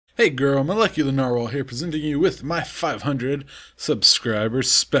Hey girl, Molecular Narwhal here presenting you with my 500 subscribers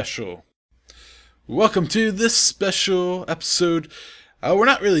special. Welcome to this special episode. We're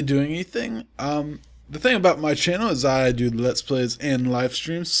not really doing anything. The thing about my channel is I do Let's Plays and live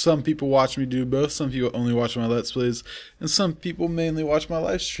streams. Some people watch me do both. Some people only watch my Let's Plays, and some people mainly watch my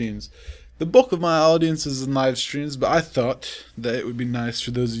live streams. The bulk of my audience is in live streams, but I thought that it would be nice for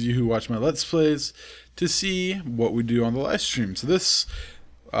those of you who watch my Let's Plays to see what we do on the live stream. So this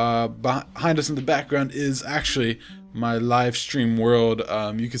behind us in the background is actually my live stream world.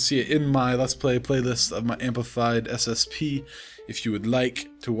 You can see it in my Let's Play playlist of my amplified SSP if you would like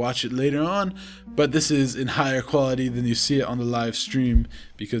to watch it later on, but this is in higher quality than you see it on the live stream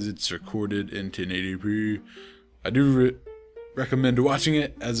because it's recorded in 1080p. I do recommend watching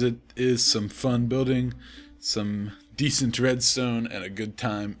it as it is some fun building, some decent redstone, and a good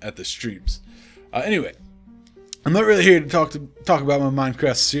time at the streams. Anyway, I'm not really here to talk about my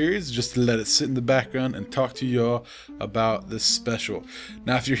Minecraft series, just to let it sit in the background and talk to y'all about this special.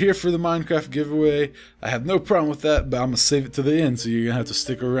 Now, if you're here for the Minecraft giveaway, I have no problem with that, but I'm going to save it to the end, so you're going to have to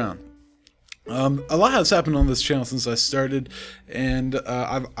stick around. A lot has happened on this channel since I started, and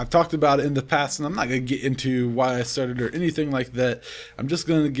I've talked about it in the past, and I'm not going to get into why I started or anything like that. I'm just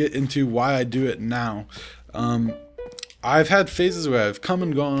going to get into why I do it now. I've had phases where I've come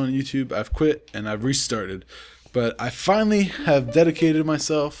and gone on YouTube, I've quit, and I've restarted. But I finally have dedicated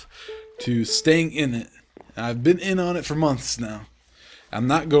myself to staying in it. And I've been in on it for months now. I'm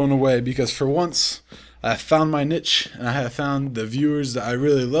not going away because for once I have found my niche, and I have found the viewers that I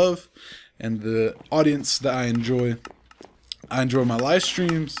really love and the audience that I enjoy. I enjoy my live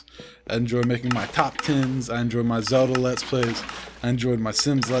streams, I enjoy making my top 10s, I enjoy my Zelda Let's Plays, I enjoyed my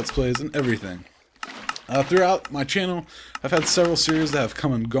Sims Let's Plays, and everything. Throughout my channel, I've had several series that have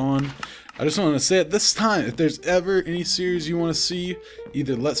come and gone. I just want to say at this time, if there's ever any series you want to see,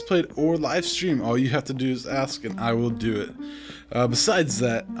 either Let's Play or live stream, all you have to do is ask and I will do it. Besides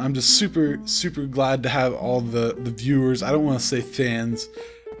that, I'm just super glad to have all the viewers, I don't want to say fans,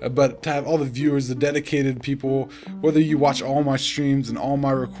 but to have all the viewers, the dedicated people, whether you watch all my streams and all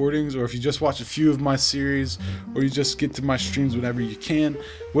my recordings, or if you just watch a few of my series, or you just get to my streams whenever you can,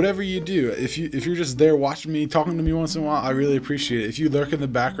 whatever you do, if you're just there watching me, talking to me once in a while, I really appreciate it. If you lurk in the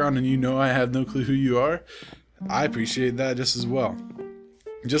background and you know I have no clue who you are, I appreciate that just as well.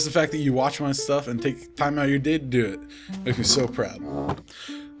 Just the fact that you watch my stuff and take time out of your day to do it makes me so proud.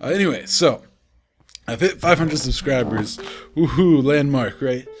 Anyway, so I've hit 500 subscribers. Woohoo, landmark,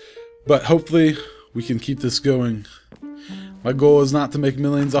 right? But hopefully we can keep this going. My goal is not to make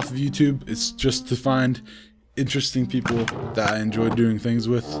millions off of YouTube. It's just to find interesting people that I enjoy doing things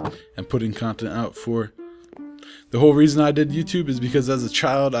with and putting content out for. The whole reason I did YouTube is because as a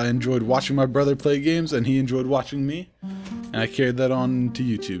child I enjoyed watching my brother play games and he enjoyed watching me, and I carried that on to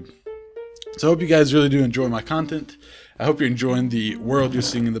YouTube. So I hope you guys really do enjoy my content. I hope you're enjoying the world you're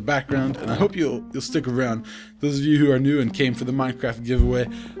seeing in the background, and I hope you'll stick around. Those of you who are new and came for the Minecraft giveaway,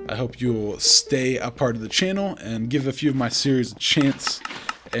 I hope you'll stay a part of the channel and give a few of my series a chance,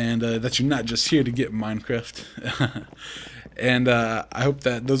 and that you're not just here to get Minecraft. And I hope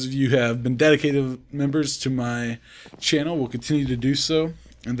that those of you who have been dedicated members to my channel will continue to do so,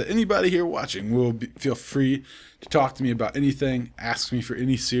 and that anybody here watching will feel free to talk to me about anything, ask me for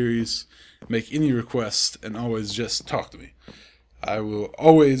any series, make any request, and always just talk to me. I will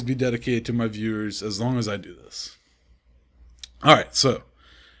always be dedicated to my viewers as long as I do this. Alright, so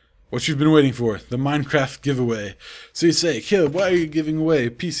what you've been waiting for, the Minecraft giveaway. So you say, Caleb, why are you giving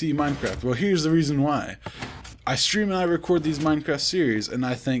away PC Minecraft? Well, here's the reason why. I stream and I record these Minecraft series, and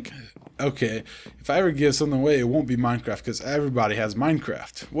I think, okay, if I ever give something away, it won't be Minecraft because everybody has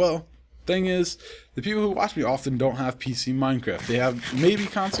Minecraft. Well, thing is, the people who watch me often don't have PC Minecraft. They have maybe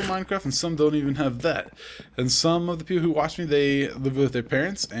console Minecraft, and some don't even have that. And some of the people who watch me, they live with their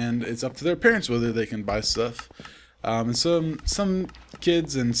parents, and it's up to their parents whether they can buy stuff. And some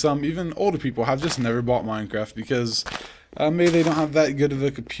kids and some even older people have just never bought Minecraft because maybe they don't have that good of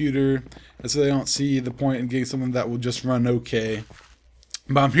a computer, and so they don't see the point in getting something that will just run okay.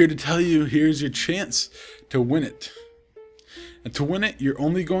 But I'm here to tell you, here's your chance to win it. And to win it, you're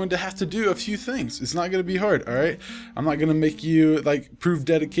only going to have to do a few things. It's not going to be hard, alright? I'm not going to make you, like, prove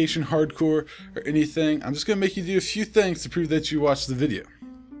dedication hardcore or anything. I'm just going to make you do a few things to prove that you watched the video.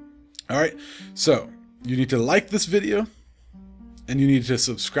 Alright? So, you need to like this video, and you need to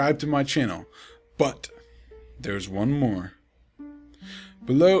subscribe to my channel. But there's one more.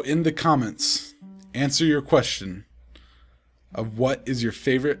 Below in the comments, answer your question of what is your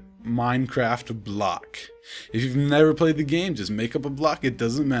favorite Minecraft block. If you've never played the game, just make up a block, it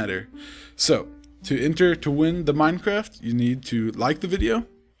doesn't matter. So, to enter to win the Minecraft, you need to like the video,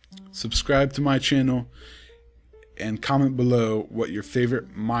 subscribe to my channel, and comment below what your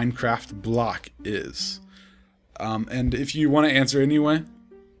favorite Minecraft block is. And if you want to answer anyway,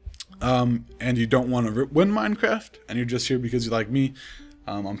 and you don't want to win Minecraft, and you're just here because you like me,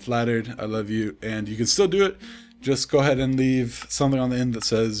 I'm flattered, I love you, and you can still do it. Just go ahead and leave something on the end that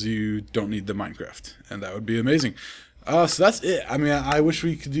says you don't need the Minecraft, and that would be amazing. So that's it. I mean, I wish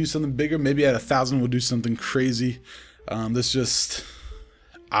we could do something bigger. Maybe at 1,000 we'll do something crazy.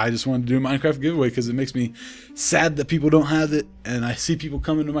 I just wanted to do a Minecraft giveaway because it makes me sad that people don't have it, and I see people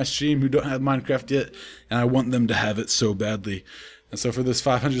coming to my stream who don't have Minecraft yet, and I want them to have it so badly. And so for this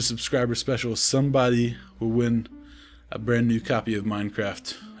 500 subscriber special, somebody will win a brand new copy of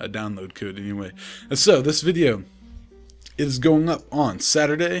Minecraft, a download code anyway. And so this video is going up on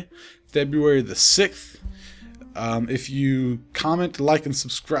Saturday, February the 6th. If you comment, like, and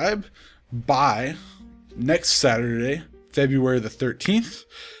subscribe by next Saturday, February the 13th,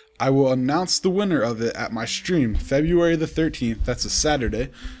 I will announce the winner of it at my stream, February the 13th. That's a Saturday.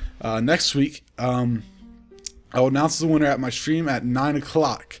 Next week, I will announce the winner at my stream at 9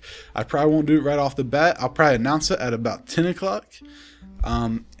 o'clock. I probably won't do it right off the bat. I'll probably announce it at about 10 o'clock.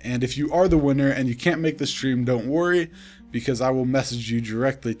 And if you are the winner and you can't make the stream, don't worry, because I will message you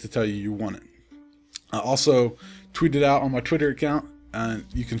directly to tell you you won it. I also tweet it out on my Twitter account, and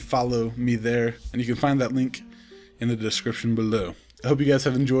you can follow me there, and you can find that link in the description below. I hope you guys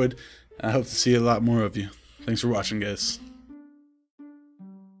have enjoyed, and I hope to see a lot more of you. Thanks for watching, guys.